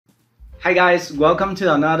Hi guys, welcome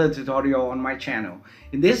to another tutorial on my channel.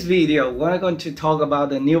 In this video, we're going to talk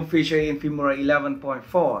about the new feature in Filmora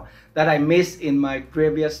 11.4 that I missed in my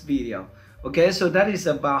previous video. Okay, so that is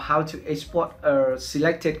about how to export a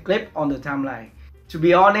selected clip on the timeline. To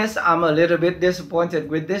be honest, I'm a little bit disappointed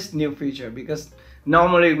with this new feature because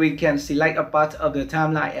normally we can select a part of the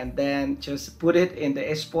timeline and then just put it in the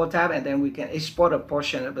export tab, and then we can export a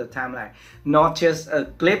portion of the timeline, not just a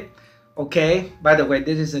clip. Okay, by the way,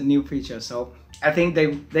 this is a new feature, so I think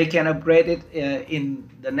they can upgrade it in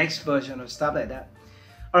the next version or stuff like that.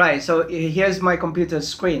 Alright, so here's my computer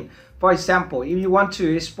screen. For example, if you want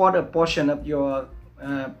to export a portion of your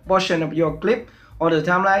clip on the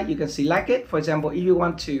timeline, you can select it. For example, if you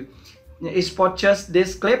want to export just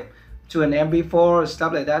this clip to an MP4 or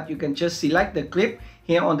stuff like that, you can just select the clip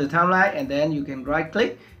here on the timeline, and then you can right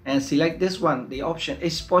click and select this one, the option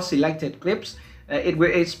export selected clips. It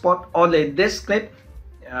will export only this clip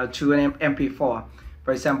to an MP4.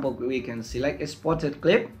 For example, we can select exported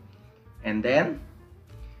clip, and then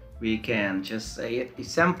we can just say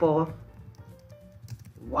example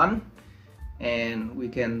 1, and we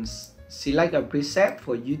can select a preset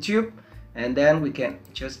for YouTube, and then we can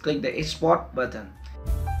just click the export button.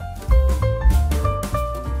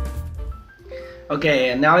 Okay,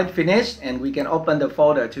 and now it's finished, and we can open the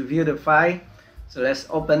folder to view the file. So let's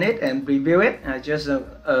open it and review it. Just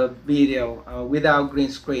a video without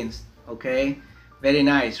green screens. Okay, very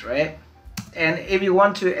nice, right? And if you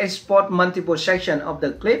want to export multiple sections of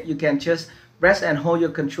the clip, you can just press and hold your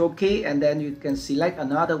control key, and then you can select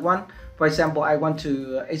another one. For example, I want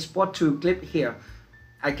to export 2 clips here.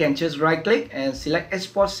 I can just right click and select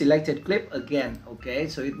export selected clip again. Okay,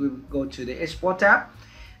 so it will go to the export tab.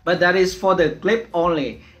 But that is for the clip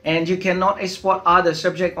only, and you cannot export other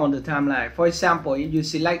subject on the timeline. For example, if you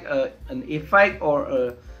select an effect or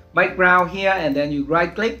a background here, and then you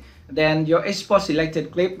right click, then your export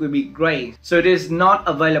selected clip will be gray, so it is not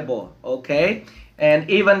available. Okay, and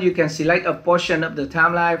even you can select a portion of the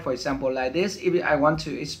timeline, for example like this. If I want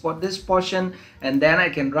to export this portion, and then I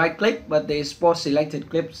can right click, but the export selected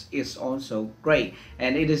clips is also gray,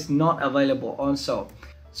 and it is not available also.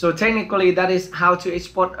 So technically, that is how to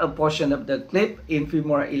export a portion of the clip in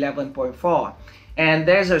Filmora 11.4. And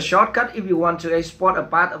there's a shortcut if you want to export a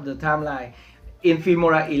part of the timeline in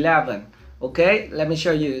Filmora 11. Okay, let me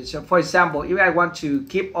show you. So for example, if I want to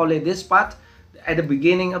keep only this part at the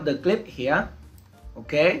beginning of the clip here,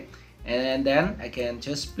 okay, and then I can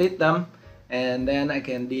just split them, and then I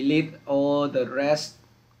can delete all the rest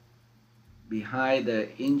behind the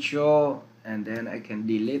intro, and then I can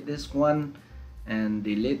delete this one and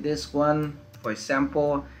delete this one, for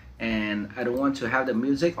example, and I don't want to have the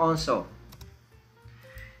music also.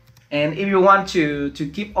 And if you want to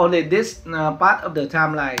keep only this part of the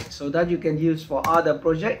timeline so that you can use for other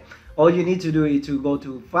project, all you need to do is to go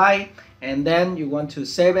to File, and then you want to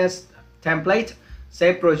save as template,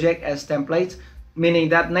 save project as template, meaning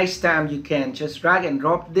that next time you can just drag and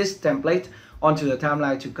drop this template onto the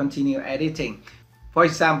timeline to continue editing. For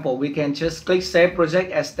example, we can just click Save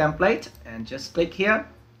Project as Template and just click here,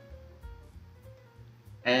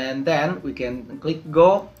 and then we can click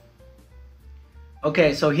Go.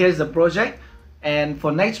 Okay, so here's the project, and for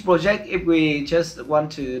next project, if we just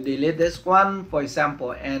want to delete this one, for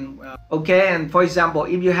example, and and for example,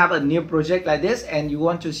 if you have a new project like this and you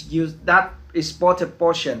want to use that exported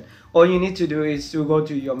portion, all you need to do is to go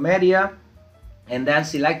to your media and then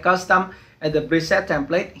select Custom at the preset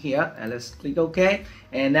template here, and let's click OK,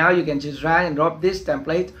 and now you can just drag and drop this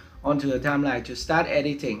template onto the timeline to start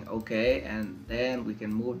editing. Okay, and then we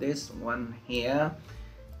can move this one here,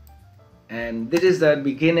 and this is the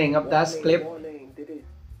beginning of that clip.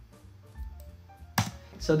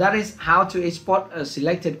 So that is how to export a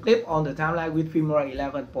selected clip on the timeline with Filmora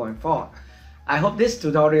 11.4. I hope this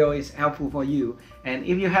tutorial is helpful for you, and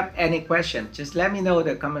if you have any question, just let me know in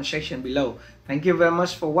the comment section below. Thank you very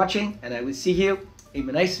much for watching, and I will see you in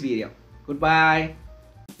the next video. Goodbye.